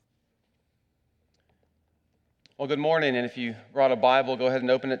Well, good morning, and if you brought a Bible, go ahead and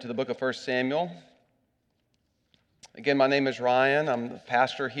open it to the book of 1 Samuel. Again, my name is Ryan. I'm the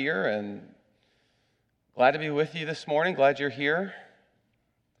pastor here, and glad to be with you this morning. Glad you're here.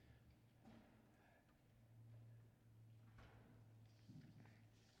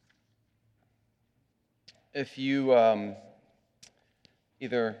 If you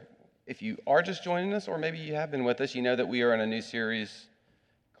if you are just joining us, or maybe you have been with us, you know that we are in a new series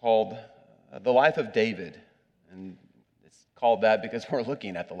called The Life of David. And it's called that because we're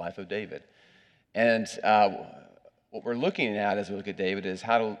looking at the life of David. And what we're looking at as we look at David is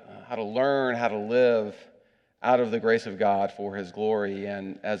how to learn how to live out of the grace of God for his glory.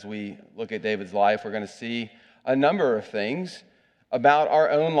 And as we look at David's life, we're going to see a number of things about our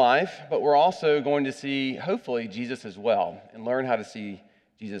own life, but we're also going to see, hopefully, Jesus as well, and learn how to see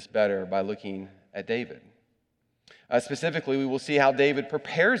Jesus better by looking at David. Specifically, we will see how David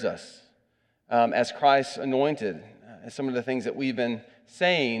prepares us as Christ's anointed, some of the things that we've been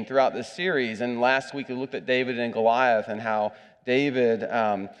saying throughout this series. And last week we looked at David and Goliath and how David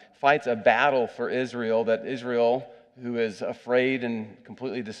fights a battle for Israel, that Israel, who is afraid and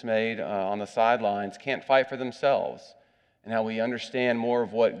completely dismayed on the sidelines, can't fight for themselves. And how we understand more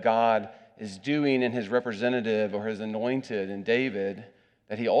of what God is doing in his representative or his anointed in David,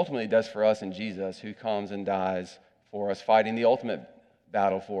 that he ultimately does for us in Jesus, who comes and dies for us, fighting the ultimate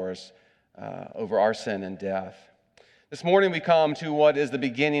battle for us over our sin and death. This morning we come to what is the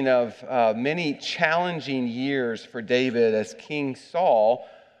beginning of many challenging years for David as King Saul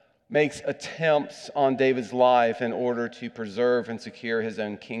makes attempts on David's life in order to preserve and secure his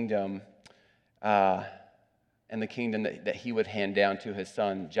own kingdom and the kingdom that he would hand down to his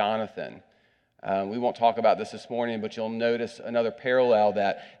son Johnathan. We won't talk about this morning, but you'll notice another parallel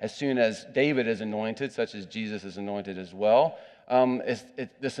that as soon as David is anointed, such as Jesus is anointed as well,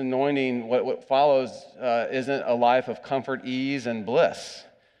 this anointing, what follows, isn't a life of comfort, ease, and bliss.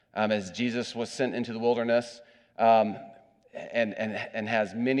 As Jesus was sent into the wilderness and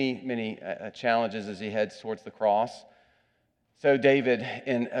has many challenges as he heads towards the cross, so David,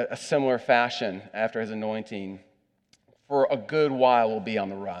 in a similar fashion after his anointing, for a good while will be on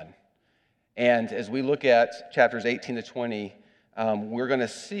the run. And as we look at chapters 18 to 20, we're going to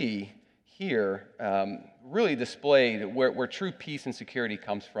see here really displayed where true peace and security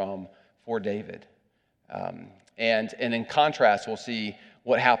comes from for David. And in contrast, we'll see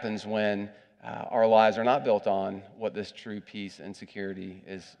what happens when our lives are not built on what this true peace and security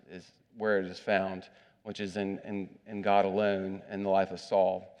is where it is found, which is in God alone in the life of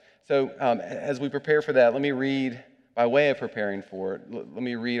Saul. So as we prepare for that, let me read, by way of preparing for it, let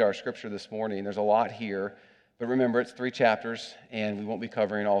me read our scripture this morning. There's a lot here. But remember, it's 3 chapters, and we won't be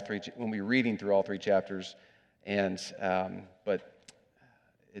covering all 3. We'll be reading through all 3 chapters, but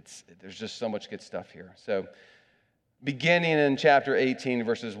there's just so much good stuff here. So, beginning in chapter 18,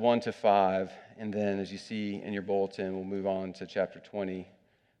 verses 1 to 5, and then, as you see in your bulletin, we'll move on to chapter 20.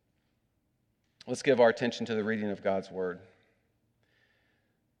 Let's give our attention to the reading of God's word.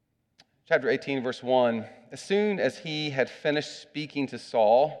 Chapter 18, verse 1. As soon as he had finished speaking to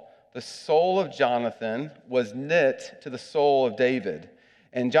Saul, the soul of Johnathan was knit to the soul of David,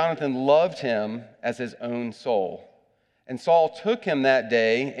 and Johnathan loved him as his own soul. And Saul took him that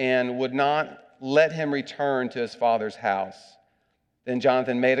day and would not let him return to his father's house. Then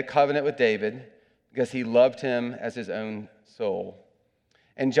Johnathan made a covenant with David because he loved him as his own soul.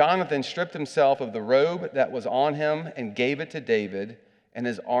 And Johnathan stripped himself of the robe that was on him and gave it to David, and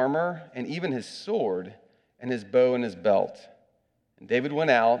his armor, and even his sword, and his bow and his belt. And David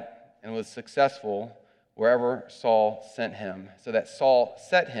went out and was successful wherever Saul sent him, so that Saul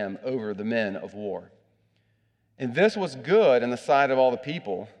set him over the men of war. And this was good in the sight of all the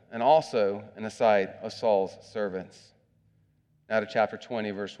people, and also in the sight of Saul's servants. Now to chapter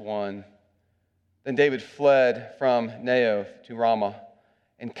 20, verse 1. Then David fled from Naioth to Ramah,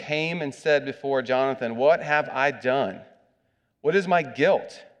 and came and said before Johnathan, "What have I done? What is my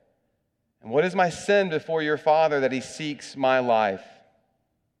guilt? And what is my sin before your father that he seeks my life?"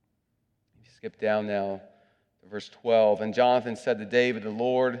 Skip down now to verse 12. And Johnathan said to David, "The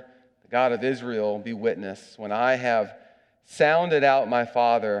Lord, the God of Israel, be witness. When I have sounded out my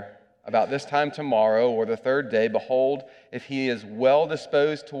father about this time tomorrow or the 3rd day, behold, if he is well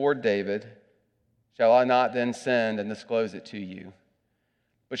disposed toward David, shall I not then send and disclose it to you?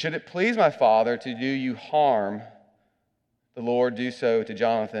 But should it please my father to do you harm, the Lord do so to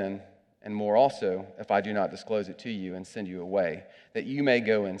Johnathan, and more also, if I do not disclose it to you and send you away, that you may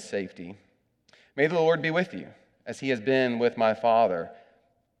go in safety. May the Lord be with you, as he has been with my father.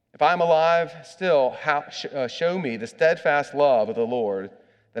 If I am alive still, show me the steadfast love of the Lord,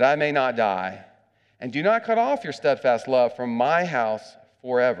 that I may not die. And do not cut off your steadfast love from my house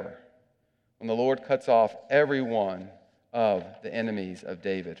forever, when the Lord cuts off every one of the enemies of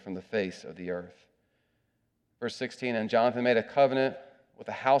David from the face of the earth. Verse 16, and Johnathan made a covenant with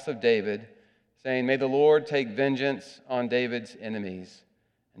the house of David, saying, may the Lord take vengeance on David's enemies.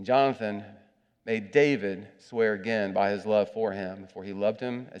 And Johnathan made David swear again by his love for him, for he loved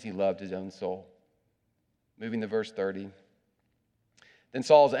him as he loved his own soul. Moving to verse 30. Then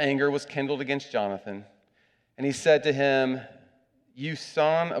Saul's anger was kindled against Johnathan, and he said to him, you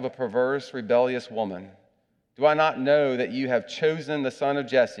son of a perverse, rebellious woman, do I not know that you have chosen the son of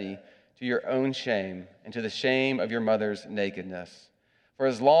Jesse to your own shame and to the shame of your mother's nakedness? For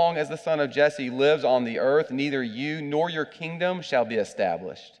as long as the son of Jesse lives on the earth, neither you nor your kingdom shall be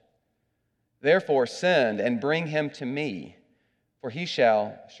established. Therefore send and bring him to me, for he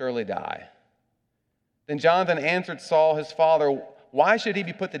shall surely die. Then Johnathan answered Saul his father, why should he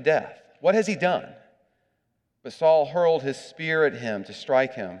be put to death? What has he done? But Saul hurled his spear at him to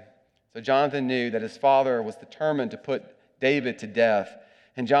strike him. So Johnathan knew that his father was determined to put David to death.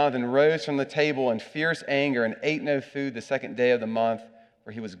 And Johnathan rose from the table in fierce anger and ate no food the second day of the month,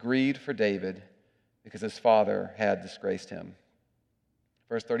 for he was grieved for David, because his father had disgraced him.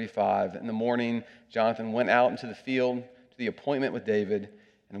 Verse 35, in the morning Johnathan went out into the field to the appointment with David,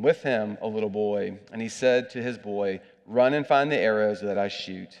 and with him a little boy. And he said to his boy, run and find the arrows that I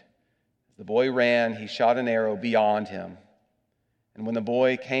shoot. As the boy ran, he shot an arrow beyond him. And when the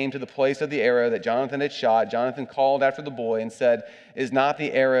boy came to the place of the arrow that Johnathan had shot, Johnathan called after the boy and said, is not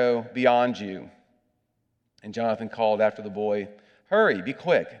the arrow beyond you? And Johnathan called after the boy, hurry, be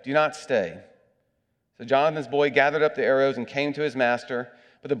quick, do not stay. So Jonathan's boy gathered up the arrows and came to his master,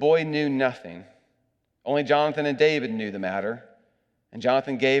 but the boy knew nothing. Only Johnathan and David knew the matter. And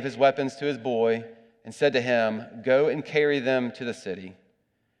Johnathan gave his weapons to his boy and said to him, go and carry them to the city.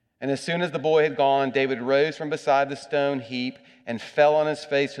 And as soon as the boy had gone, David rose from beside the stone heap and fell on his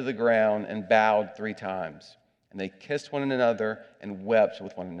face to the ground and bowed 3 times. And they kissed one another and wept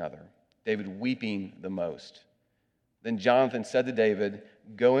with one another, David weeping the most. Then Johnathan said to David,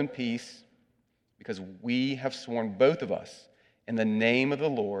 go in peace, because we have sworn both of us in the name of the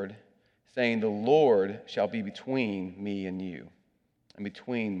Lord, saying, the Lord shall be between me and you, and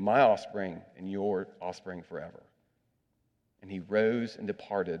between my offspring and your offspring forever. And he rose and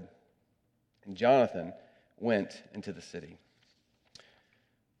departed, and Johnathan went into the city.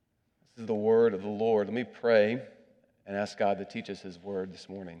 This is the word of the Lord. Let me pray and ask God to teach us his word this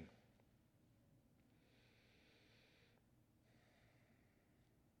morning.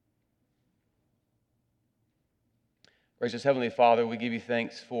 Gracious Heavenly Father, we give you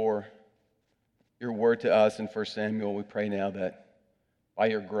thanks for your word to us in 1 Samuel. We pray now that by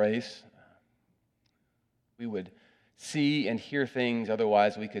your grace, we would see and hear things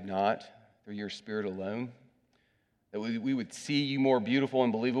otherwise we could not through your Spirit alone. That we would see you more beautiful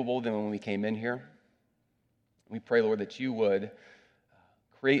and believable than when we came in here. We pray, Lord, that you would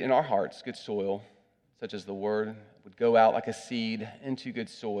create in our hearts good soil, such as the word would go out like a seed into good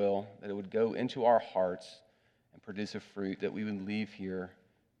soil, that it would go into our hearts and produce a fruit, that we would leave here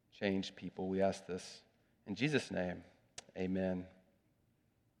changed people. We ask this in Jesus' name. Amen.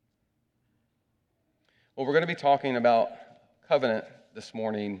 Well, we're going to be talking about covenant this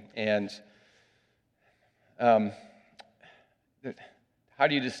morning, and how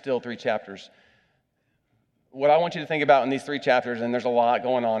do you distill 3 chapters? What I want you to think about in these 3 chapters, and there's a lot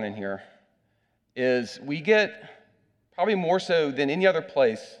going on in here, is we get, probably more so than any other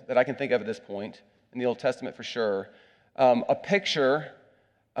place that I can think of at this point, in the Old Testament for sure, a picture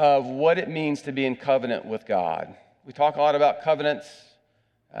of what it means to be in covenant with God. We talk a lot about covenants.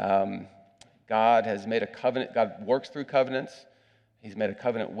 God has made a covenant. God works through covenants. He's made a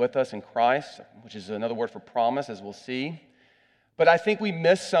covenant with us in Christ, which is another word for promise, as we'll see. But I think we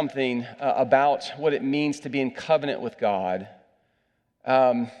miss something about what it means to be in covenant with God.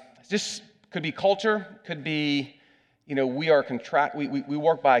 This could be culture, could be, we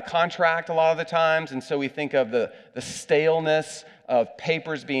work by contract a lot of the times, and so we think of the staleness of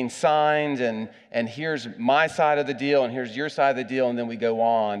papers being signed, and here's my side of the deal, and here's your side of the deal, and then we go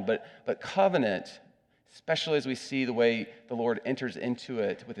on. But covenant, especially as we see the way the Lord enters into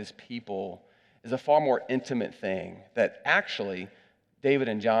it with his people, is a far more intimate thing that actually David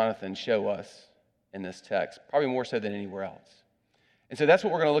and Johnathan show us in this text, probably more so than anywhere else. And so that's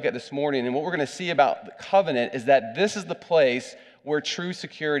what we're going to look at this morning. And what we're going to see about the covenant is that this is the place where true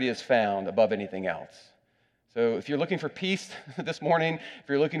security is found above anything else. So if you're looking for peace this morning, if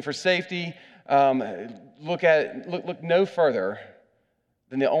you're looking for safety, look no further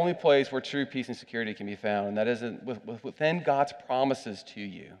than the only place where true peace and security can be found, and that is within God's promises to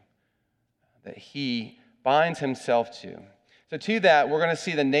you. that he binds himself to. So to that, we're going to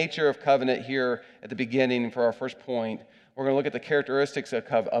see the nature of covenant here at the beginning for our first point. We're going to look at the characteristics of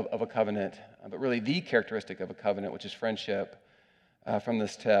a covenant, but really the characteristic of a covenant, which is friendship, from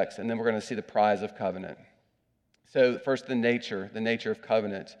this text. And then we're going to see the prize of covenant. So first, the nature of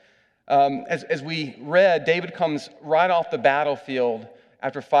covenant. As we read, David comes right off the battlefield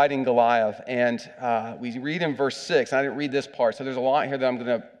after fighting Goliath. And we read in verse 6, and I didn't read this part, so there's a lot here that I'm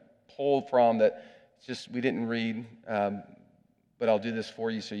going to pull from that just we didn't read, but I'll do this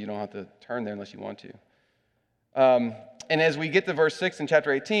for you so you don't have to turn there unless you want to. And as we get to verse 6 in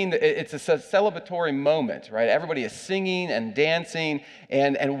chapter 18, it's a celebratory moment, right? Everybody is singing and dancing,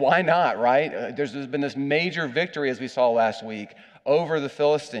 and why not, right? There's been this major victory, as we saw last week, over the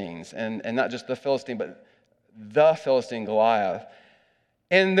Philistines, and not just the Philistine, but the Philistine Goliath.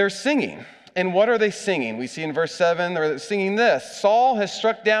 And they're singing. And what are they singing? We see in verse 7, they're singing this: Saul has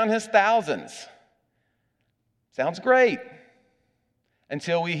struck down his thousands. Sounds great.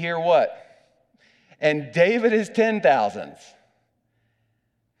 Until we hear what? And David is 10,000s.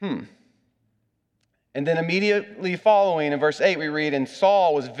 And then immediately following in verse 8, we read, and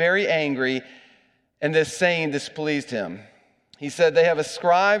Saul was very angry, and this saying displeased him. He said, they have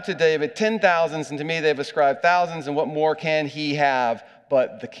ascribed to David 10,000s, and to me they have ascribed thousands, and what more can he have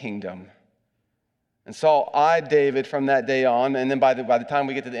but the kingdom? And Saul eyed David from that day on, and then by the time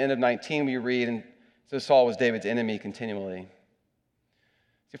we get to the end of 19, we read, and so Saul was David's enemy continually.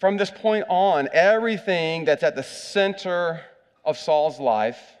 See, from this point on, everything that's at the center of Saul's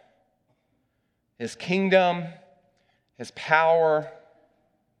life, his kingdom, his power,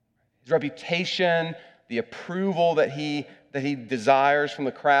 his reputation, the approval that he desires from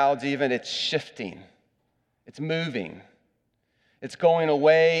the crowds even, it's shifting. It's moving. It's going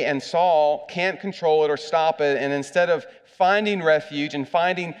away, and Saul can't control it or stop it. And instead of finding refuge and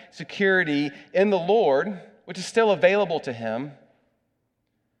finding security in the Lord, which is still available to him,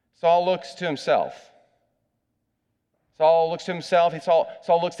 Saul looks to himself. Saul looks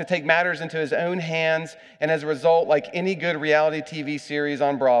to take matters into his own hands, and as a result, like any good reality TV series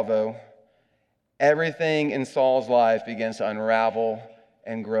on Bravo, everything in Saul's life begins to unravel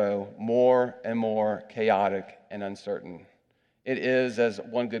and grow more and more chaotic and uncertain. It is, as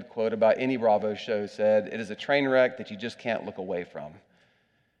one good quote about any Bravo show said, it is a train wreck that you just can't look away from.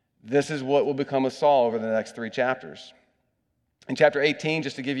 This is what will become of Saul over the next 3 chapters. In chapter 18,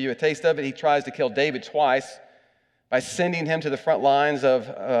 just to give you a taste of it, he tries to kill David twice by sending him to the front lines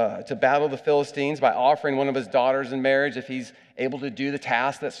to battle the Philistines, by offering one of his daughters in marriage if he's able to do the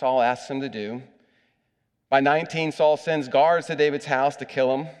task that Saul asks him to do. By 19, Saul sends guards to David's house to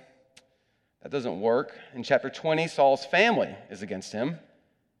kill him. That doesn't work. In chapter 20, Saul's family is against him,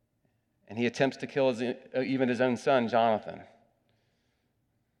 and he attempts to kill even his own son, Johnathan.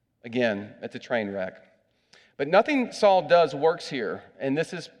 Again, it's a train wreck. But nothing Saul does works here, and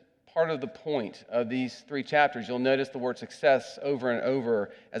this is part of the point of these 3 chapters. You'll notice the word success over and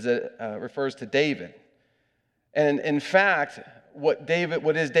over as it refers to David. And in fact, what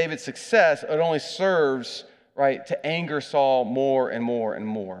is David's success, it only serves, right, to anger Saul more and more and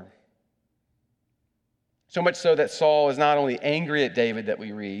more. So much so that Saul is not only angry at David that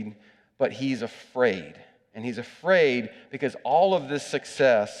we read, but he's afraid. And he's afraid because all of this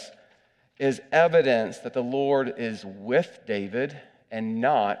success is evidence that the Lord is with David and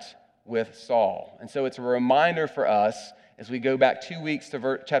not with Saul. And so it's a reminder for us as we go back 2 weeks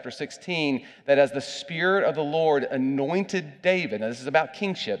to chapter 16 that as the Spirit of the Lord anointed David, now this is about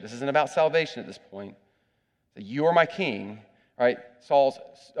kingship, this isn't about salvation at this point, that you are my king, right?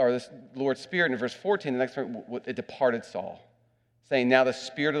 This Lord's Spirit in verse 14, the next verse, it departed Saul, saying, now the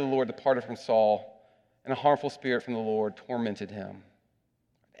Spirit of the Lord departed from Saul, and a harmful spirit from the Lord tormented him.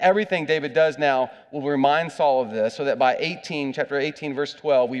 Everything David does now will remind Saul of this, so that by chapter 18, verse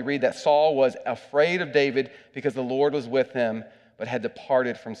 12, we read that Saul was afraid of David because the Lord was with him, but had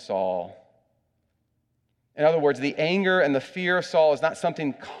departed from Saul. In other words, the anger and the fear of Saul is not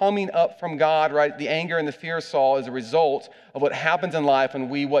something coming up from God, right? The anger and the fear of Saul is a result of what happens in life when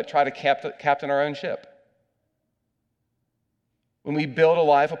we try to captain our own ship. When we build a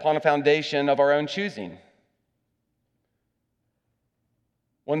life upon a foundation of our own choosing.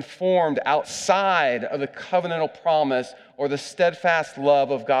 One formed outside of the covenantal promise or the steadfast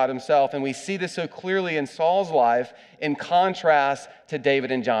love of God himself. And we see this so clearly in Saul's life in contrast to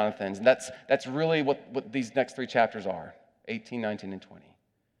David and Jonathan's. And that's really what these next 3 chapters are, 18, 19, and 20.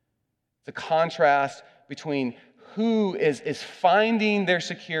 It's a contrast between who is finding their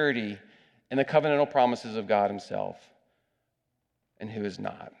security in the covenantal promises of God himself and who is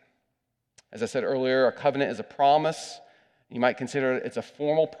not. As I said earlier, a covenant is a promise. You might consider it's a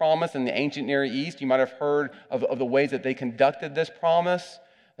formal promise in the ancient Near East. You might have heard of the ways that they conducted this promise,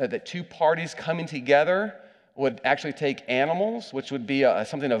 that two parties coming together would actually take animals, which would be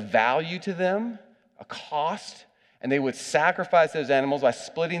something of value to them, a cost, and they would sacrifice those animals by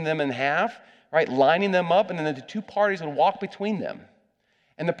splitting them in half, right, lining them up, and then the two parties would walk between them.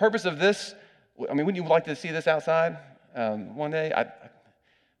 And the purpose of this, I mean, wouldn't you like to see this outside one day?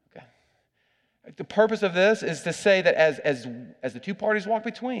 Okay. The purpose of this is to say that as the two parties walk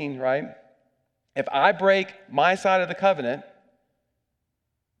between, right, if I break my side of the covenant,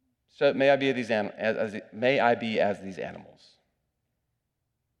 so may I be as these animals.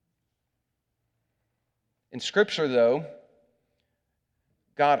 In Scripture, though,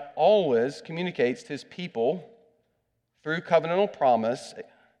 God always communicates to his people through covenantal promise,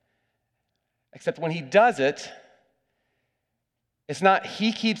 except when he does it, it's not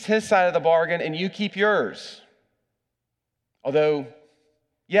he keeps his side of the bargain and you keep yours. Although,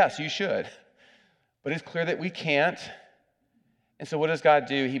 yes, you should. But it's clear that we can't. And so what does God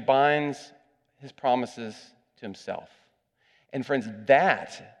do? He binds his promises to himself. And friends,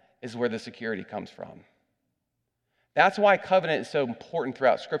 that is where the security comes from. That's why covenant is so important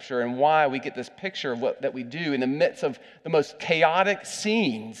throughout Scripture and why we get this picture of that we do in the midst of the most chaotic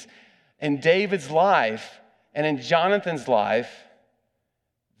scenes in David's life and in Jonathan's life.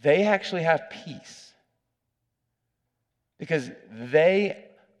 They actually have peace because they,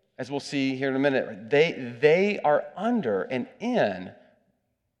 as we'll see here in a minute, they are under and in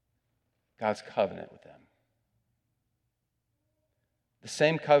God's covenant with them. The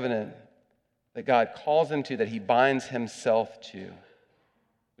same covenant that God calls them to, that he binds himself to,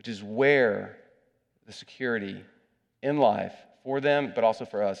 which is where the security in life for them, but also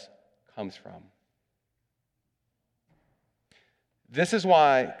for us, comes from. This is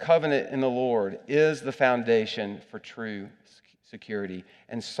why covenant in the Lord is the foundation for true security.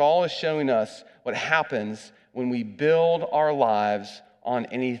 And Saul is showing us what happens when we build our lives on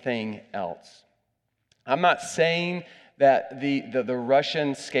anything else. I'm not saying that the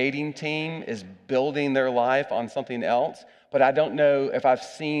Russian skating team is building their life on something else, but I don't know if I've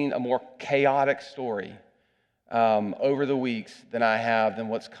seen a more chaotic story over the weeks than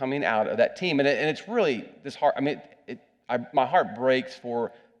what's coming out of that team. And it's really this hard. I mean, my heart breaks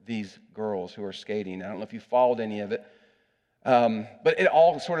for these girls who are skating. I don't know if you followed any of it. But it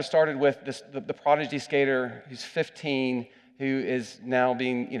all sort of started with the prodigy skater who's 15, who is now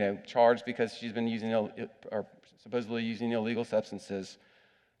being, charged because she's been supposedly using illegal substances.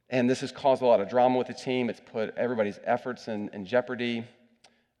 And this has caused a lot of drama with the team. It's put everybody's efforts in jeopardy.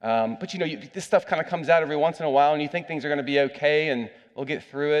 But this stuff kind of comes out every once in a while, and you think things are going to be okay, and we'll get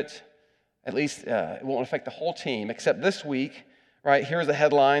through it. At least it won't affect the whole team. Except this week, right? Here's a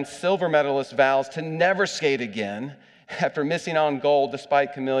headline: silver medalist vows to never skate again after missing on gold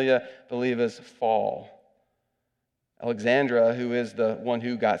despite Camelia Valiva's fall. Alexandra, who is the one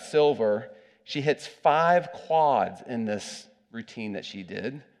who got silver, she hits 5 quads in this routine that she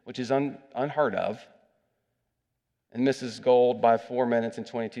did, which is unheard of, and misses gold by 4 minutes and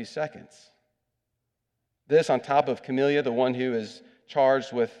 22 seconds. This on top of Camelia, the one who is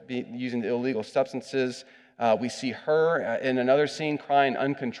charged with using illegal substances. We see her in another scene crying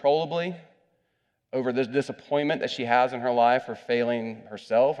uncontrollably over the disappointment that she has in her life for failing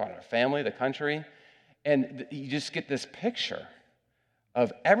herself, on her family, the country. And you just get this picture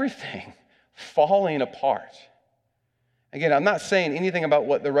of everything falling apart. Again, I'm not saying anything about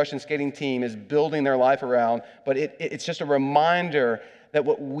what the Russian skating team is building their life around, but it's just a reminder that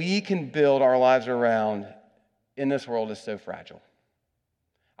what we can build our lives around in this world is so fragile.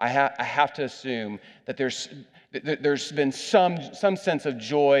 I have to assume that there's been some sense of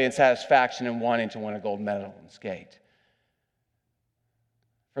joy and satisfaction in wanting to win a gold medal in skate.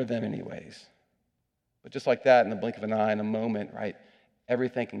 For them anyways. But just like that, in the blink of an eye, in a moment, right,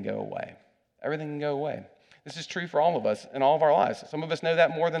 everything can go away. Everything can go away. This is true for all of us in all of our lives. Some of us know that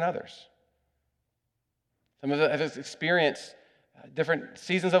more than others. Some of us have experienced different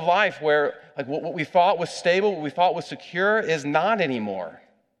seasons of life where like what we thought was stable, what we thought was secure is not anymore.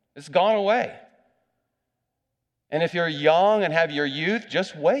 It's gone away. And if you're young and have your youth,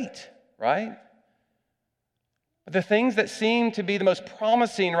 just wait, right? The things that seem to be the most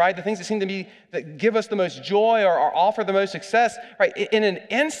promising, right? The things that give us the most joy or offer the most success, right? In an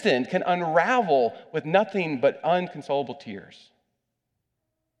instant can unravel with nothing but unconsolable tears.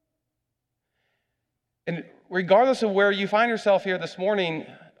 And regardless of where you find yourself here this morning,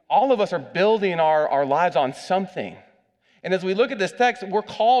 all of us are building our lives on something. And as we look at this text, we're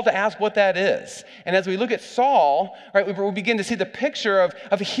called to ask what that is. And as we look at Saul, right, we begin to see the picture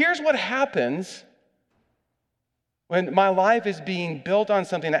of here's what happens when my life is being built on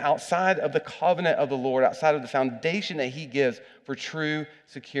something outside of the covenant of the Lord, outside of the foundation that he gives for true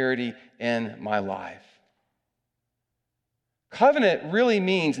security in my life. Covenant really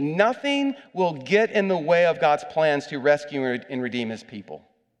means nothing will get in the way of God's plans to rescue and redeem his people.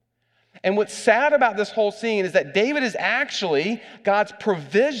 And what's sad about this whole scene is that David is actually God's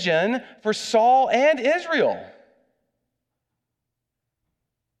provision for Saul and Israel.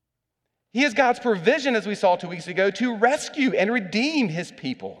 He is God's provision, as we saw 2 weeks ago, to rescue and redeem his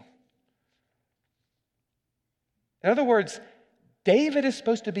people. In other words, David is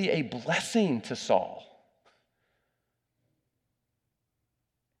supposed to be a blessing to Saul.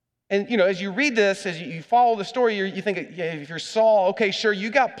 And, as you read this, as you follow the story, you think, yeah, if you're Saul, okay, sure,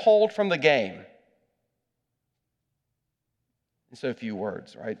 you got pulled from the game. In so few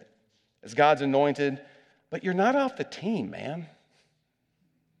words, right? As God's anointed, but you're not off the team, man.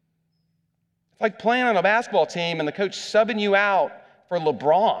 It's like playing on a basketball team and the coach subbing you out for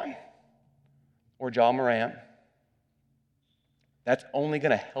LeBron or John Morant. That's only going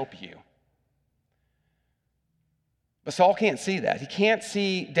to help you. But Saul can't see that. He can't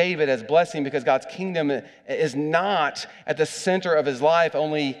see David as blessing because God's kingdom is not at the center of his life.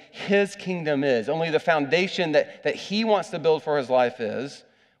 Only his kingdom is. Only the foundation that he wants to build for his life is,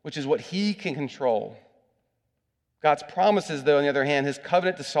 which is what he can control. God's promises, though, on the other hand, his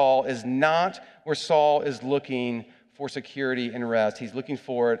covenant to Saul is not where Saul is looking for security and rest. He's looking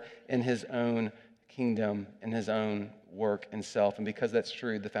for it in his own kingdom, in his own work and self. And because that's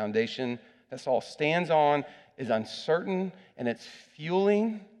true, the foundation that Saul stands on is uncertain, and it's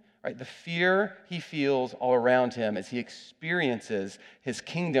fueling, right, the fear he feels all around him as he experiences his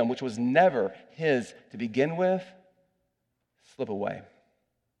kingdom, which was never his to begin with, slip away.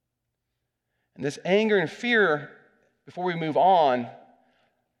 And this anger and fear, before we move on,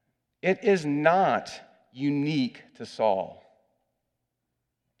 it is not unique to Saul.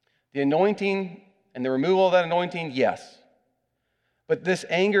 The anointing and the removal of that anointing, yes. But this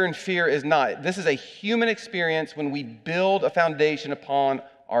anger and fear is not. This is a human experience when we build a foundation upon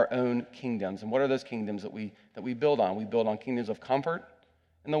our own kingdoms. And what are those kingdoms that we build on? We build on kingdoms of comfort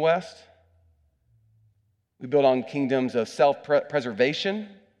in the West. We build on kingdoms of self-preservation.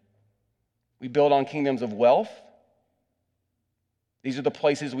 We build on kingdoms of wealth. These are the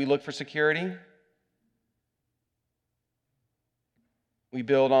places we look for security. We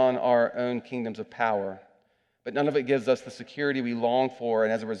build on our own kingdoms of power. But none of it gives us the security we long for,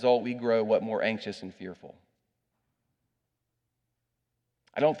 and as a result, we grow more anxious and fearful.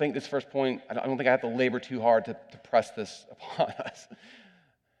 I don't think this first point, I don't think I have to labor too hard to press this upon us.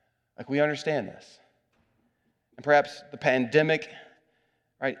 Like, we understand this. And perhaps the pandemic,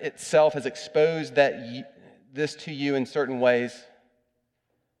 right, itself has exposed this to you in certain ways,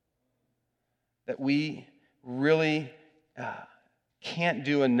 that we really can't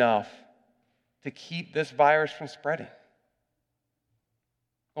do enough to keep this virus from spreading.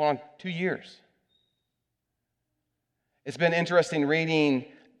 Going on 2 years. It's been interesting reading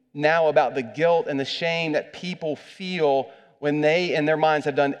now about the guilt and the shame that people feel when they, in their minds,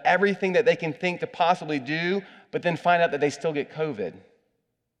 have done everything that they can think to possibly do, but then find out that they still get COVID.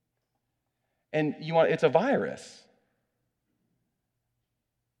 And it's a virus.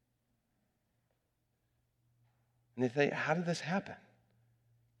 And they say, how did this happen?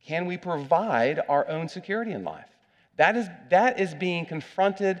 Can we provide our own security in life? That is being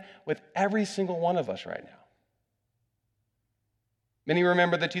confronted with every single one of us right now. Many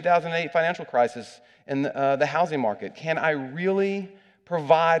remember the 2008 financial crisis in the housing market. Can I really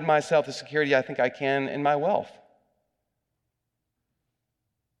provide myself the security I think I can in my wealth?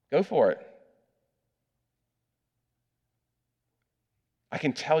 Go for it. I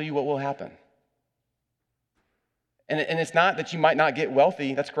can tell you what will happen. And it's not that you might not get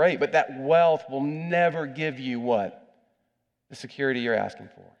wealthy, that's great, but that wealth will never give you what? The security you're asking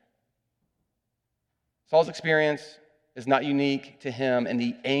for. Saul's experience is not unique to him, and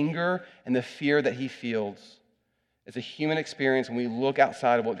the anger and the fear that he feels is a human experience when we look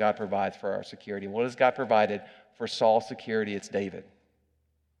outside of what God provides for our security. What has God provided for Saul's security? It's David.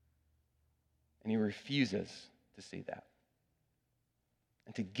 And he refuses to see that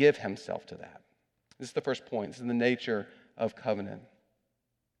and to give himself to that. This is the first point. This is the nature of covenant.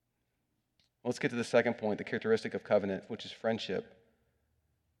 Let's get to the second point, the characteristic of covenant, which is friendship.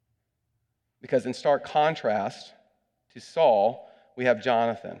 Because in stark contrast to Saul, we have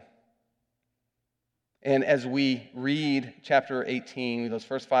Johnathan. And as we read chapter 18, those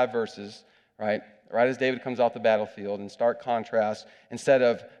first 5 verses, right as David comes off the battlefield, in stark contrast, instead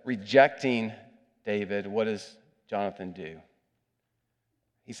of rejecting David, what does Johnathan do?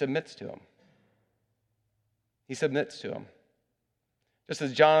 He submits to him. He submits to him. Just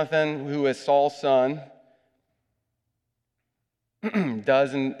as Johnathan, who is Saul's son,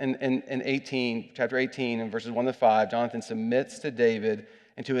 does in chapter 18, in verses 1 to 5, Johnathan submits to David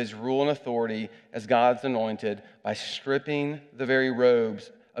and to his rule and authority as God's anointed by stripping the very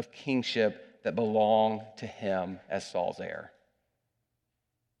robes of kingship that belong to him as Saul's heir.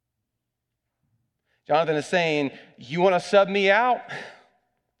 Johnathan is saying, you want to sub me out?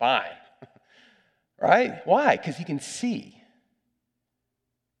 Fine. Right? Why? Because he can see.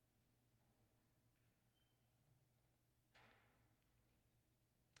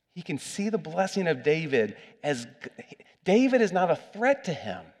 He can see the blessing of David as David is not a threat to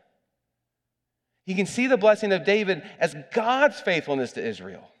him. He can see the blessing of David as God's faithfulness to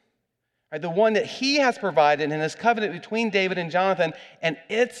Israel. Right? The one that he has provided in his covenant between David and Johnathan and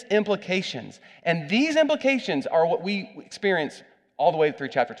its implications. And these implications are what we experience all the way through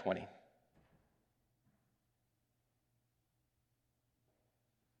chapter 20.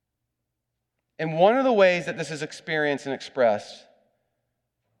 And one of the ways that this is experienced and expressed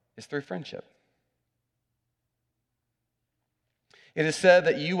is through friendship. It is said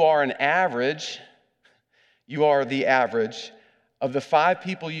that you are the average of the 5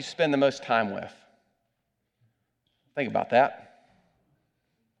 people you spend the most time with. Think about that.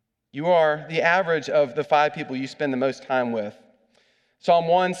 You are the average of the 5 people you spend the most time with. Psalm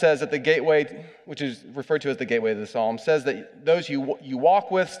 1 says that the gateway, which is referred to as the gateway of the Psalm, says that those you walk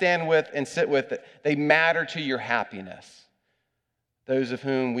with, stand with, and sit with, they matter to your happiness. Those of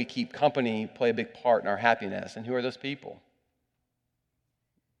whom we keep company play a big part in our happiness. And who are those people?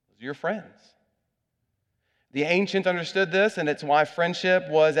 Those are your friends. The ancients understood this, and it's why friendship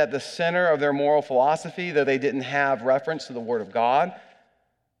was at the center of their moral philosophy, though they didn't have reference to the Word of God.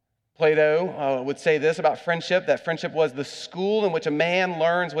 Plato would say this about friendship, that friendship was the school in which a man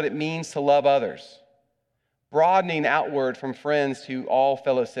learns what it means to love others, broadening outward from friends to all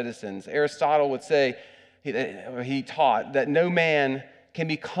fellow citizens. Aristotle would say, he taught that no man can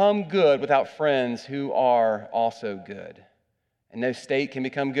become good without friends who are also good. And no state can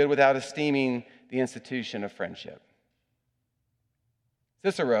become good without esteeming the institution of friendship.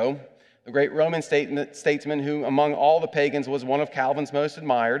 Cicero, the great Roman statesman who among all the pagans was one of Calvin's most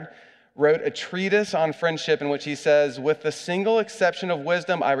admired, wrote a treatise on friendship in which he says, with the single exception of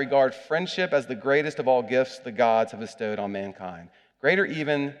wisdom, I regard friendship as the greatest of all gifts the gods have bestowed on mankind, greater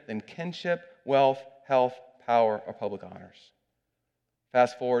even than kinship, wealth, health, power, or public honors.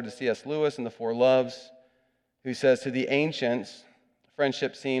 Fast forward to C.S. Lewis in The Four Loves, who says, to the ancients,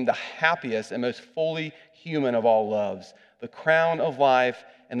 friendship seemed the happiest and most fully human of all loves, the crown of life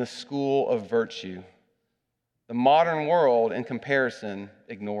and the school of virtue. The modern world, in comparison,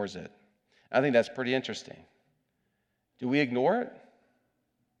 ignores it. I think that's pretty interesting. Do we ignore it?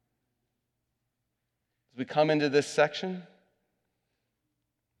 As we come into this section?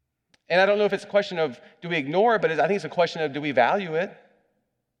 And I don't know if it's a question of do we ignore it, but I think it's a question of do we value it?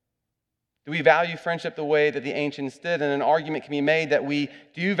 Do we value friendship the way that the ancients did? And an argument can be made that we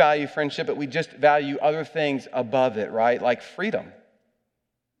do value friendship, but we just value other things above it, right? Like freedom,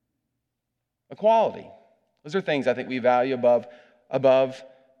 equality. Those are things I think we value above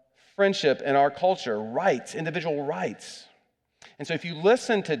friendship in our culture, rights, individual rights. And so if you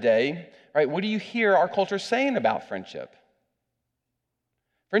listen today, right, what do you hear our culture saying about friendship?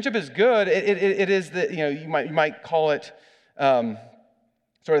 Friendship is good. It is the, you might call it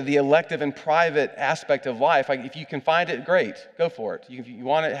sort of the elective and private aspect of life. Like if you can find it, great, go for it. If you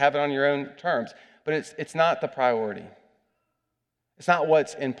want to have it on your own terms, but it's not the priority. It's not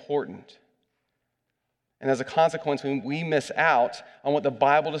what's important. And as a consequence, we miss out on what the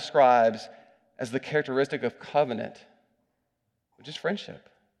Bible describes as the characteristic of covenant, which is friendship.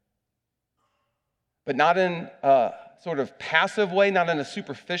 But not in a sort of passive way, not in a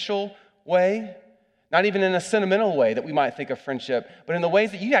superficial way, not even in a sentimental way that we might think of friendship, but in the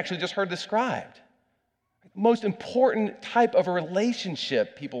ways that you actually just heard described. The most important type of a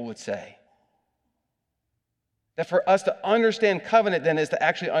relationship, people would say. That for us to understand covenant then is to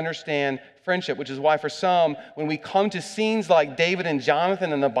actually understand friendship, which is why for some, when we come to scenes like David and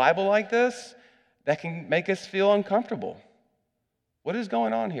Johnathan in the Bible like this, that can make us feel uncomfortable. What is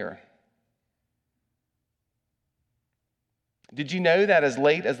going on here? Did you know that as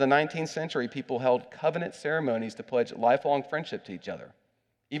late as the 19th century, people held covenant ceremonies to pledge lifelong friendship to each other?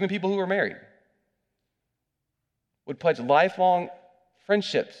 Even people who were married would pledge lifelong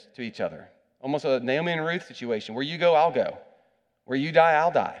friendships to each other. Almost a Naomi and Ruth situation. Where you go, I'll go. Where you die,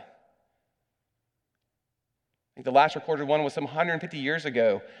 I'll die. I think the last recorded one was some 150 years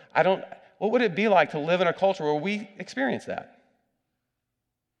ago. What would it be like to live in a culture where we experience that?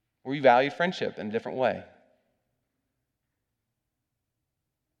 Where we value friendship in a different way?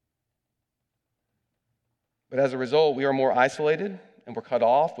 But as a result, we are more isolated and we're cut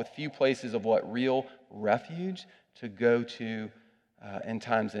off with few places of what real refuge to go to in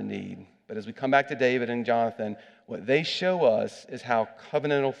times of need. But as we come back to David and Johnathan, what they show us is how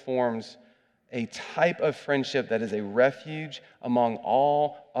covenantal forms a type of friendship that is a refuge among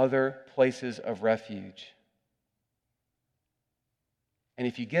all other places of refuge. And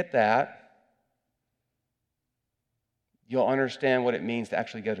if you get that, you'll understand what it means to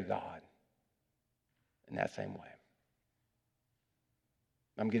actually go to God in that same way.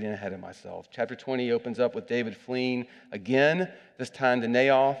 I'm getting ahead of myself. Chapter 20 opens up with David fleeing again, this time to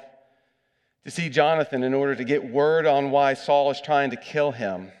Naioth, to see Johnathan in order to get word on why Saul is trying to kill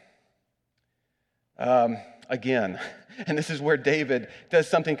him. Again, and this is where David does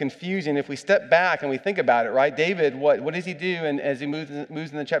something confusing. If we step back and we think about it, right? David, what does he do? And as he moves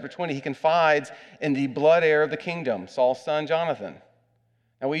into chapter 20, he confides in the blood heir of the kingdom, Saul's son, Johnathan.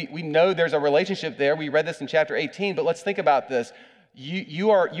 Now, we know there's a relationship there. We read this in chapter 18, but let's think about this. You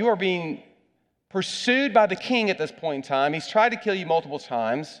are being pursued by the king at this point in time. He's tried to kill you multiple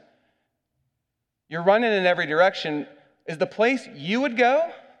times. You're running in every direction. Is the place you would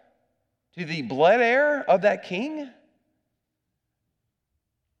go to the blood heir of that king?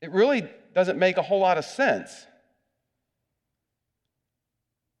 It really doesn't make a whole lot of sense.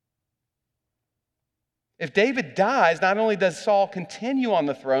 If David dies, not only does Saul continue on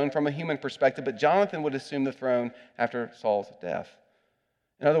the throne from a human perspective, but Johnathan would assume the throne after Saul's death.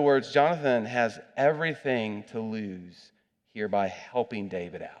 In other words, Johnathan has everything to lose here by helping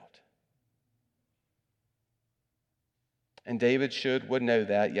David out. And David would know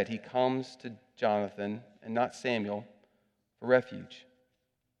that, yet he comes to Johnathan and not Samuel for refuge.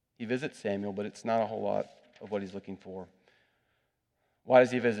 He visits Samuel, but it's not a whole lot of what he's looking for. Why does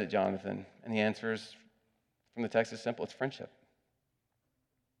he visit Johnathan? And the answer is, from the text, is simple. It's friendship.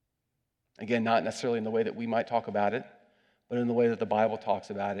 Again, not necessarily in the way that we might talk about it, but in the way that the Bible talks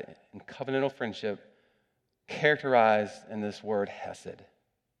about it. And covenantal friendship characterized in this word hesed,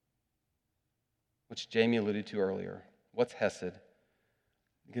 which Jamie alluded to earlier. What's hesed?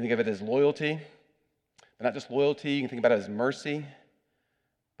 You can think of it as loyalty, but not just loyalty. You can think about it as mercy,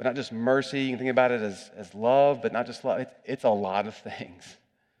 but not just mercy. You can think about it as love, but not just love. It's a lot of things.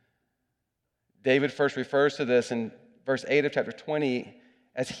 David first refers to this in verse 8 of chapter 20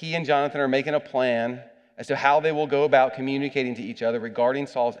 as he and Johnathan are making a plan as to how they will go about communicating to each other regarding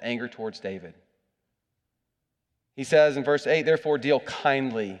Saul's anger towards David. He says in verse 8, therefore deal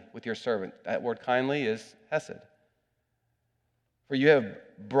kindly with your servant. That word kindly is hesed. For you have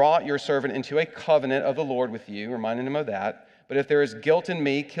brought your servant into a covenant of the Lord with you, reminding him of that. But if there is guilt in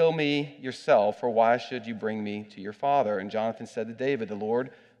me, kill me yourself, for why should you bring me to your father? And Johnathan said to David, the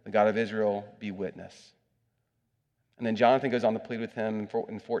Lord, the God of Israel, be witness. And then Johnathan goes on to plead with him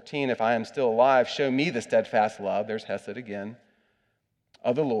in 14, if I am still alive, show me the steadfast love, there's hesed again,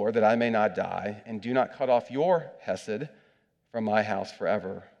 of the Lord, that I may not die, and do not cut off your hesed from my house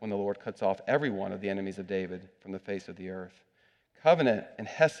forever, when the Lord cuts off every one of the enemies of David from the face of the earth. Covenant and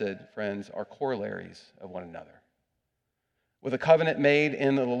hesed, friends, are corollaries of one another. With a covenant made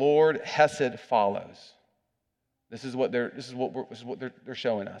in the Lord, hesed follows. This is what they're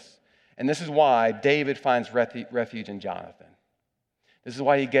showing us. And this is why David finds refuge in Johnathan. This is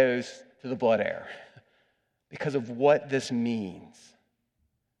why he goes to the blood heir, because of what this means.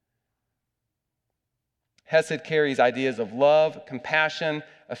 Hesed carries ideas of love, compassion,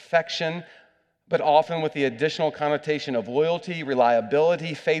 affection, but often with the additional connotation of loyalty,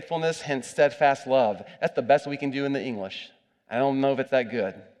 reliability, faithfulness, hence steadfast love. That's the best we can do in the English. I don't know if it's that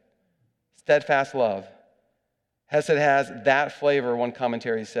good. Steadfast love. Hesed has that flavor, one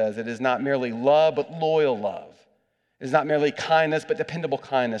commentary says. It is not merely love, but loyal love. It is not merely kindness, but dependable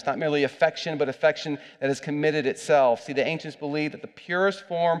kindness. Not merely affection, but affection that is committed itself. See, the ancients believed that the purest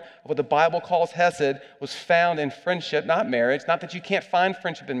form of what the Bible calls hesed was found in friendship, not marriage. Not that you can't find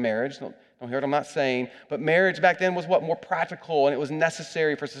friendship in marriage. Don't hear what I'm not saying. But marriage back then was what? More practical, and it was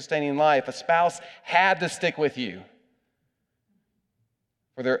necessary for sustaining life. A spouse had to stick with you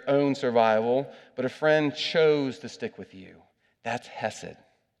for their own survival, but a friend chose to stick with you. That's hesed.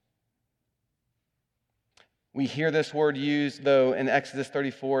 We hear this word used, though, in Exodus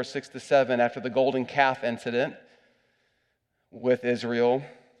 34, 6-7, after the golden calf incident with Israel.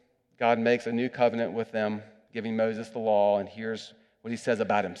 God makes a new covenant with them, giving Moses the law, and here's what he says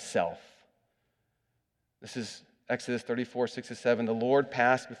about himself. This is Exodus 34, 6-7. The Lord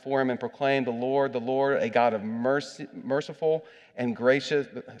passed before him and proclaimed, the Lord, a God of merciful and gracious.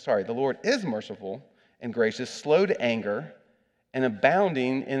 The Lord is merciful and gracious, slow to anger, and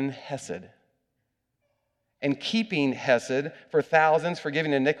abounding in hesed, and keeping hesed for thousands,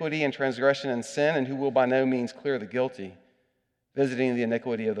 forgiving iniquity and transgression and sin, and who will by no means clear the guilty, visiting the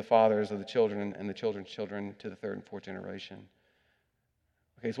iniquity of the fathers of the children and the children's children to the third and fourth generation.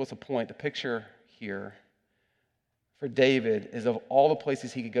 Okay, so what's the point? The picture here for David is of all the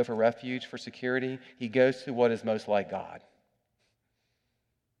places he could go for refuge, for security, he goes to what is most like God.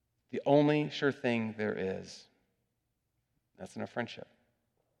 The only sure thing there is. That's in a friendship.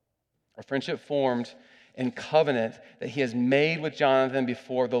 A friendship formed in covenant that he has made with Johnathan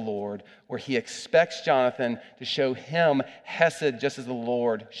before the Lord, where he expects Johnathan to show him hesed just as the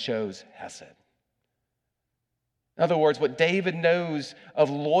Lord shows hesed. In other words, what David knows of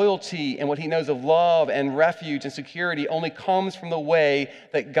loyalty and what he knows of love and refuge and security only comes from the way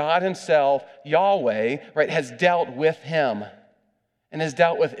that God himself, Yahweh, right, has dealt with him and has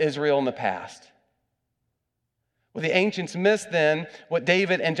dealt with Israel in the past. What the ancients missed then, what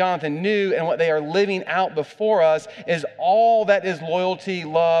David and Johnathan knew and what they are living out before us is all that is loyalty,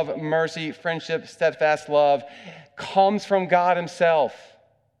 love, mercy, friendship, steadfast love comes from God himself.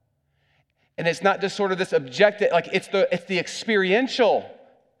 And it's not just sort of this objective, like it's the experiential.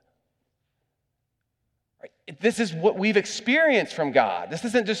 Right? This is what we've experienced from God. This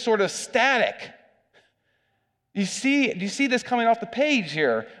isn't just sort of static. Do you see this coming off the page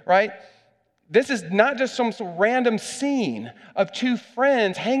here, right? This is not just some random scene of two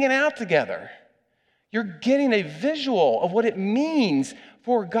friends hanging out together. You're getting a visual of what it means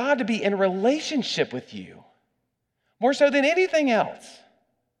for God to be in relationship with you, more so than anything else.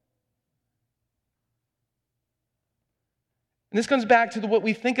 And this comes back to what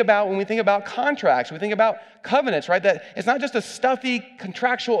we think about when we think about contracts. We think about covenants, right? That it's not just a stuffy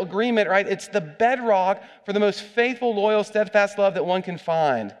contractual agreement, right? It's the bedrock for the most faithful, loyal, steadfast love that one can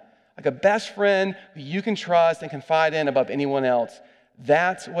find. Like a best friend who you can trust and confide in above anyone else.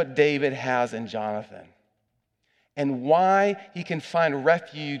 That's what David has in Johnathan. And why he can find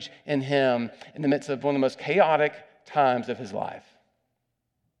refuge in him in the midst of one of the most chaotic times of his life.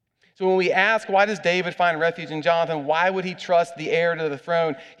 So when we ask, why does David find refuge in Johnathan? Why would he trust the heir to the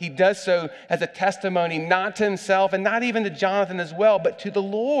throne? He does so as a testimony, not to himself and not even to Johnathan as well, but to the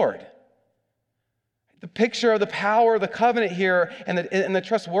Lord. The picture of the power of the covenant here and the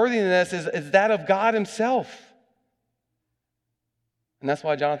trustworthiness is that of God himself. And that's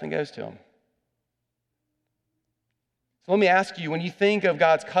why Johnathan goes to him. So let me ask you, when you think of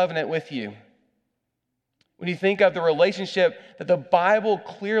God's covenant with you, when you think of the relationship that the Bible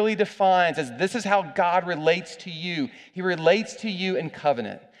clearly defines as this is how God relates to you, he relates to you in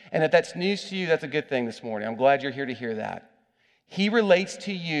covenant. And if that's news to you, that's a good thing this morning. I'm glad you're here to hear that. He relates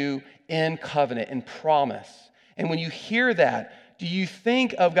to you in covenant, in promise. And when you hear that, do you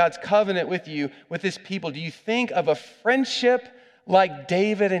think of God's covenant with you, with his people? Do you think of a friendship like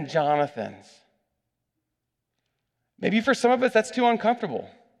David and Jonathan's? Maybe for some of us, that's too uncomfortable.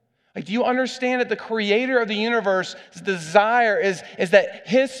 Like, do you understand that the creator of the universe's desire is that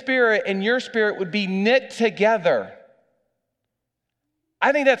his spirit and your spirit would be knit together?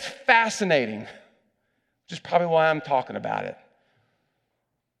 I think that's fascinating, which is probably why I'm talking about it.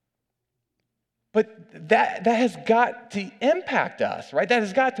 But that has got to impact us, right? That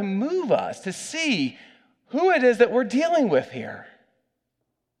has got to move us to see who it is that we're dealing with here.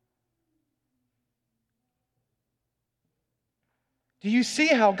 Do you see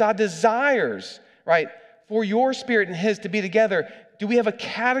how God desires, right, for your spirit and his to be together? Do we have a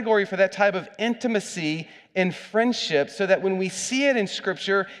category for that type of intimacy and friendship so that when we see it in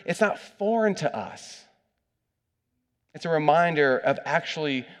Scripture, it's not foreign to us? It's a reminder of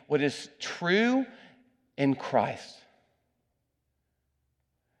actually what is true in Christ.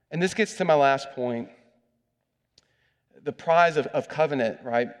 And this gets to my last point, the prize of covenant,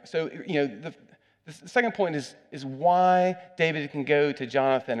 right? So, the second point is why David can go to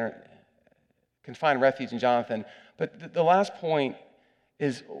Johnathan or can find refuge in Johnathan. But the last point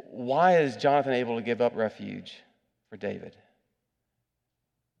is, why is Johnathan able to give up refuge for David?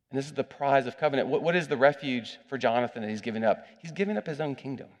 And this is the prize of covenant. What is the refuge for Johnathan that he's giving up? He's giving up his own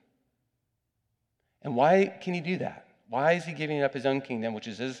kingdom. And why can he do that? Why is he giving up his own kingdom, which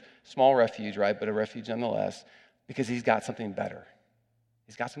is his small refuge, right? But a refuge nonetheless, because he's got something better.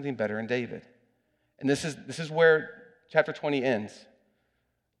 He's got something better in David. And this is where chapter 20 ends,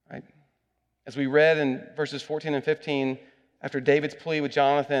 right? As we read in verses 14 and 15, after David's plea with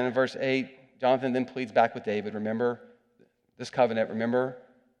Johnathan in verse 8, Johnathan then pleads back with David. Remember this covenant. Remember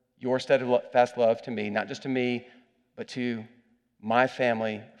your steadfast love to me, not just to me, but to my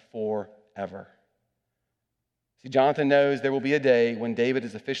family forever. See, Johnathan knows there will be a day when David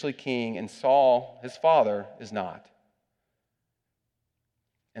is officially king and Saul, his father, is not.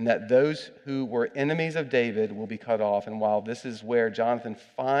 and that those who were enemies of David will be cut off. And while this is where Johnathan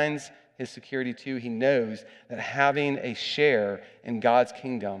finds his security too, he knows that having a share in God's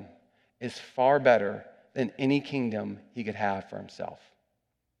kingdom is far better than any kingdom he could have for himself.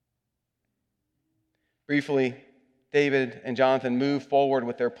 Briefly, David and Johnathan move forward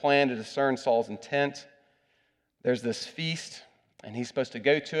with their plan to discern Saul's intent. There's this feast, and he's supposed to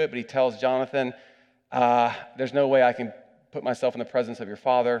go to it, but he tells Johnathan, there's no way I can put myself in the presence of your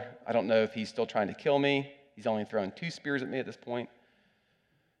father. I don't know if he's still trying to kill me. He's only thrown 2 spears at me at this point.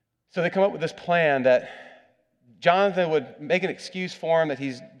 So they come up with this plan that Johnathan would make an excuse for him that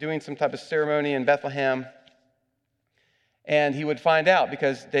he's doing some type of ceremony in Bethlehem, and he would find out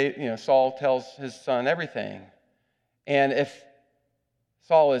because Saul tells his son everything. And if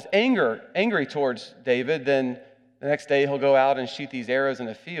Saul is angry towards David, then the next day he'll go out and shoot these arrows in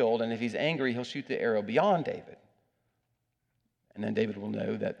the field, and if he's angry, he'll shoot the arrow beyond David. And then David will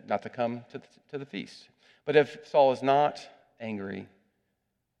know that not to come to the feast. But if Saul is not angry,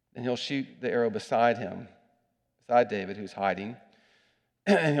 then he'll shoot the arrow beside him, beside David, who's hiding,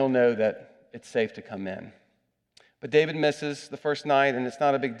 and he'll know that it's safe to come in. But David misses the first night, and it's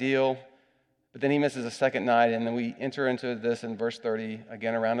not a big deal. But then he misses a second night, and then we enter into this in verse 30,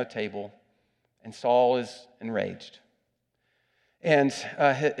 again around a table, and Saul is enraged. And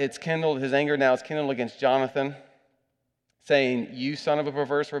his anger now is kindled against Johnathan, saying, "You son of a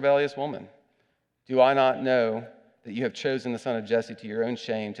perverse, rebellious woman, do I not know that you have chosen the son of Jesse to your own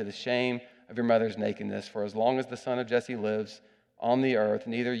shame, to the shame of your mother's nakedness? For as long as the son of Jesse lives on the earth,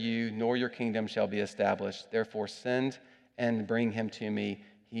 neither you nor your kingdom shall be established. Therefore send and bring him to me.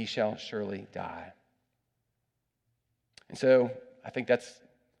 He shall surely die." And so I think that's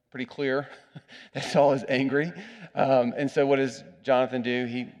pretty clear that Saul is angry. And so what does Johnathan do?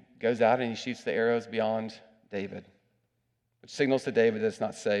 He goes out and he shoots the arrows beyond David, which signals to David that it's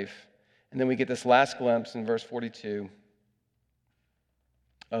not safe. And then we get this last glimpse in verse 42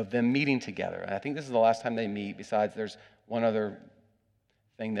 of them meeting together. And I think this is the last time they meet, besides there's one other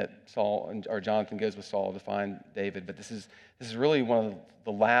thing that Johnathan goes with Saul to find David. But this is really one of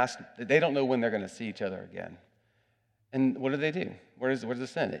the last. They don't know when they're going to see each other again. And what do? Where does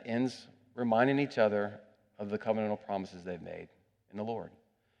this end? It ends reminding each other of the covenantal promises they've made in the Lord.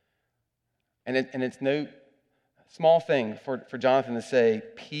 And it's no small thing for Johnathan to say,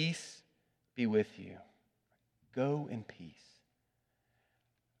 "Peace be with you. Go in peace."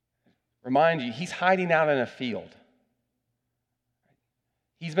 Remind you, he's hiding out in a field.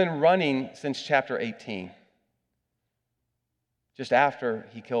 He's been running since chapter 18, just after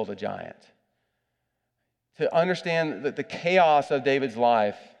he killed a giant. To understand the chaos of David's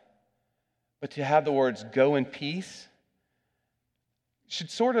life, but to have the words "go in peace"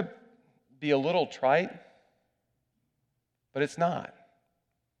 should sort of be a little trite, but it's not.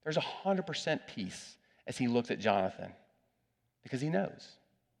 There's 100% peace as he looks at Johnathan, because he knows.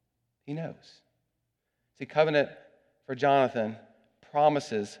 He knows. See, covenant for Johnathan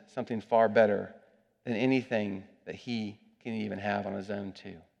promises something far better than anything that he can even have on his own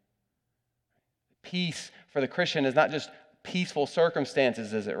too. Peace for the Christian is not just peaceful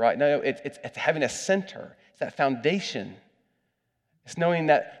circumstances, is it right? No, it's having a center. It's that foundation. It's knowing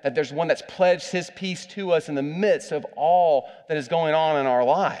that there's one that's pledged his peace to us in the midst of all that is going on in our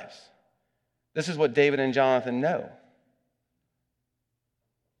lives. This is what David and Johnathan know.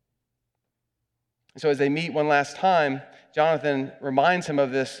 So as they meet one last time, Johnathan reminds him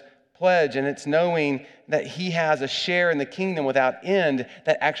of this pledge, and it's knowing that he has a share in the kingdom without end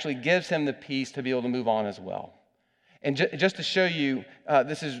that actually gives him the peace to be able to move on as well. And just to show you,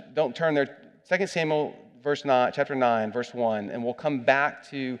 don't turn there, 2 Samuel chapter 9, verse 1, and we'll come back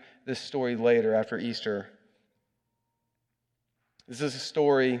to this story later after Easter. This is a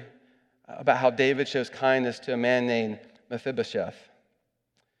story about how David shows kindness to a man named Mephibosheth.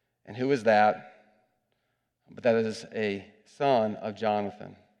 And who is that? But that is a son of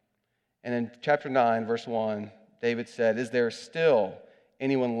Johnathan. And in chapter 9, verse 1, David said, "Is there still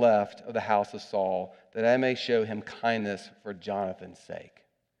anyone left of the house of Saul, that I may show him kindness for Jonathan's sake?"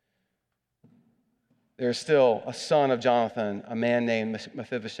 There is still a son of Johnathan, a man named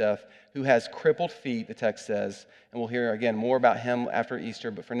Mephibosheth, who has crippled feet, the text says. And we'll hear again more about him after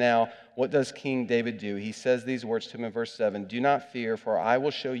Easter. But for now, what does King David do? He says these words to him in verse 7, "Do not fear, for I will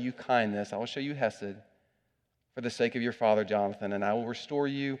show you kindness. I will show you hesed for the sake of your father Johnathan, and I will restore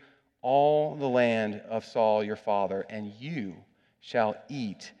you all the land of Saul your father, and you shall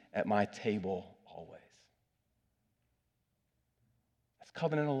eat at my table always." That's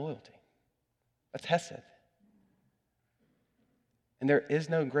covenantal loyalty. That's hesed. And there is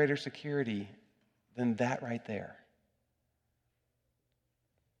no greater security than that right there.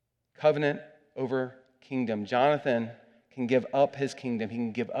 Covenant over kingdom. Johnathan can give up his kingdom. He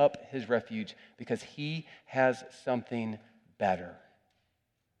can give up his refuge because he has something better.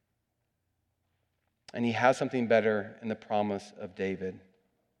 And he has something better in the promise of David.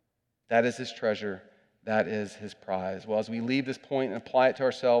 That is his treasure. That is his prize. Well, as we leave this point and apply it to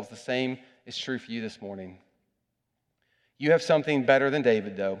ourselves, the same is true for you this morning. You have something better than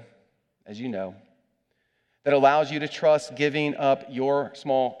David, though, as you know, that allows you to trust giving up your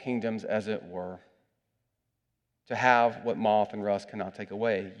small kingdoms, as it were, to have what moth and rust cannot take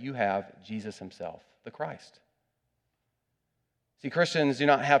away. You have Jesus himself, the Christ. See, Christians do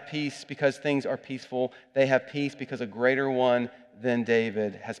not have peace because things are peaceful. They have peace because a greater one than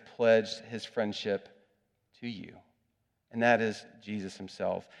David has pledged his friendship to you. And that is Jesus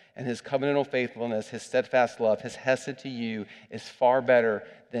himself. And his covenantal faithfulness, his steadfast love, his hesed to you is far better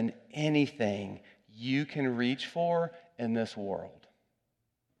than anything you can reach for in this world.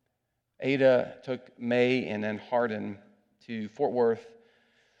 Ada took May and then Hardin to Fort Worth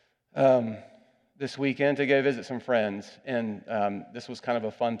this weekend to go visit some friends. And this was kind of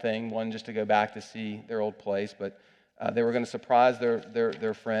a fun thing, one just to go back to see their old place, but they were going to surprise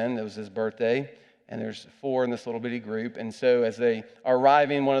their friend. It was his birthday, and there's 4 in this little bitty group. And so as they are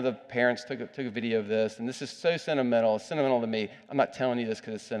arriving, one of the parents took a video of this, and this is so sentimental. It's sentimental to me. I'm not telling you this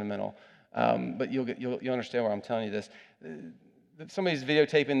because it's sentimental, but you'll understand why I'm telling you this. Somebody's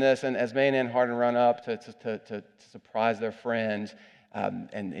videotaping this, and as May and Ann Hardin run up to surprise their friend,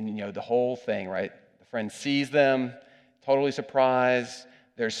 and you know the whole thing, right? The friend sees them, totally surprised.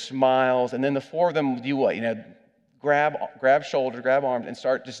 There's smiles, and then the 4 of them do what? You know, grab shoulders, grab arms, and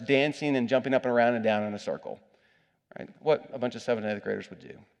start just dancing and jumping up and around and down in a circle, right? What a bunch of 7th and 8th graders would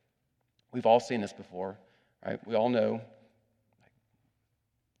do. We've all seen this before, right? We all know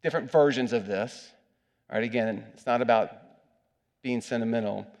different versions of this, right? Again, it's not about being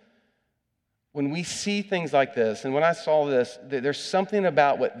sentimental. When we see things like this, and when I saw this, there's something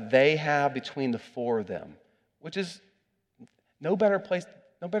about what they have between the 4 of them, which is no better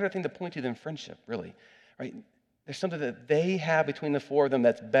thing to point to than friendship, really, right? There's something that they have between the 4 of them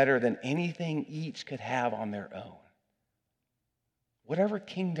that's better than anything each could have on their own. Whatever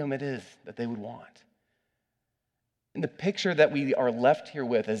kingdom it is that they would want. And the picture that we are left here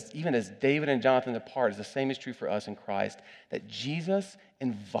with, even as David and Johnathan depart, is the same is true for us in Christ, that Jesus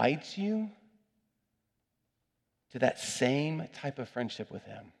invites you to that same type of friendship with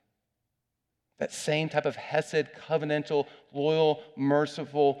him. That same type of hesed, covenantal, loyal,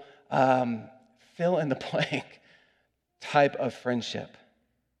 merciful, fill in the blank type of friendship.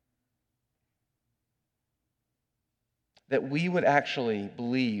 That we would actually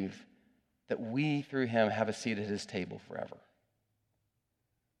believe that we, through him, have a seat at his table forever.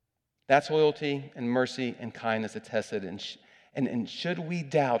 That's loyalty and mercy and kindness. It's hesed. And should we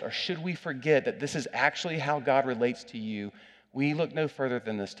doubt or should we forget that this is actually how God relates to you, we look no further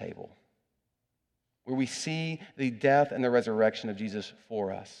than this table, where we see the death and the resurrection of Jesus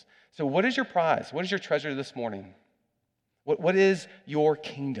for us. So what is your prize? What is your treasure this morning? What is your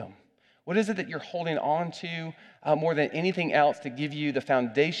kingdom? What is it that you're holding on to more than anything else to give you the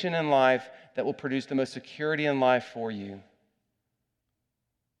foundation in life that will produce the most security in life for you?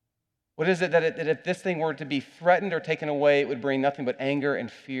 What is it that if this thing were to be threatened or taken away, it would bring nothing but anger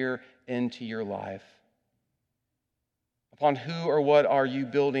and fear into your life? Upon who or what are you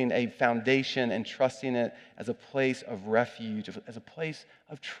building a foundation and trusting it as a place of refuge, as a place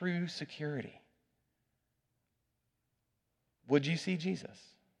of true security? Would you see Jesus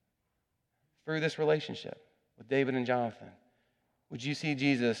through this relationship with David and Johnathan? Would you see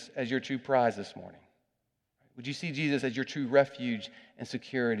Jesus as your true prize this morning? Would you see Jesus as your true refuge and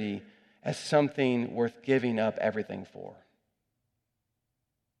security, as something worth giving up everything for?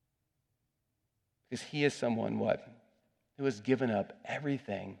 Because he is someone, who has given up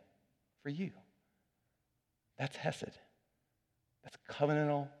everything for you. That's hesed. That's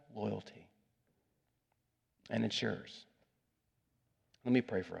covenantal loyalty. And it's yours. Let me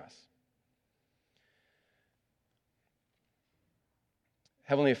pray for us.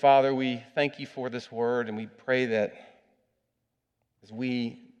 Heavenly Father, we thank you for this word, and we pray that as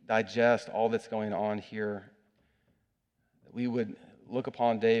we digest all that's going on here, that we would look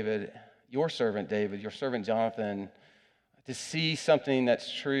upon David, your servant Johnathan, to see something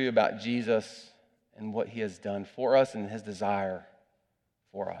that's true about Jesus and what he has done for us and his desire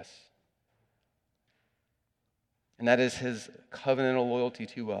for us. And that is his covenantal loyalty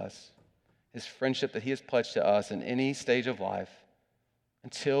to us, his friendship that he has pledged to us in any stage of life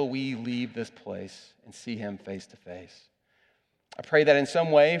until we leave this place and see him face to face. I pray that in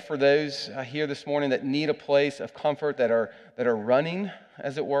some way for those here this morning that need a place of comfort, that are running,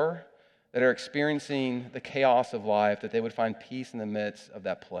 as it were, that are experiencing the chaos of life, that they would find peace in the midst of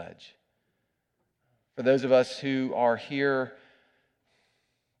that pledge. For those of us who are here,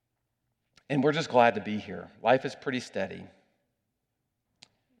 and we're just glad to be here. Life is pretty steady.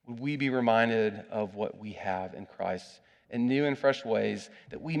 Would we be reminded of what we have in Christ in new and fresh ways,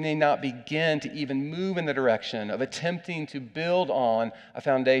 that we may not begin to even move in the direction of attempting to build on a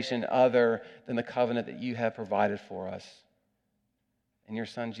foundation other than the covenant that you have provided for us in your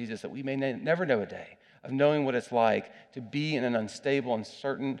Son Jesus, that we may never know a day of knowing what it's like to be in an unstable,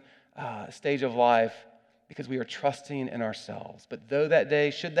 uncertain stage of life because we are trusting in ourselves. But though that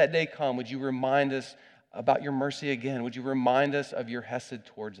day, should that day come, would you remind us about your mercy again? Would you remind us of your hesed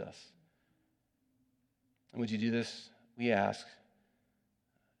towards us? And would you do this, we ask,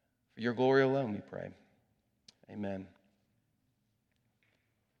 for your glory alone, we pray. Amen.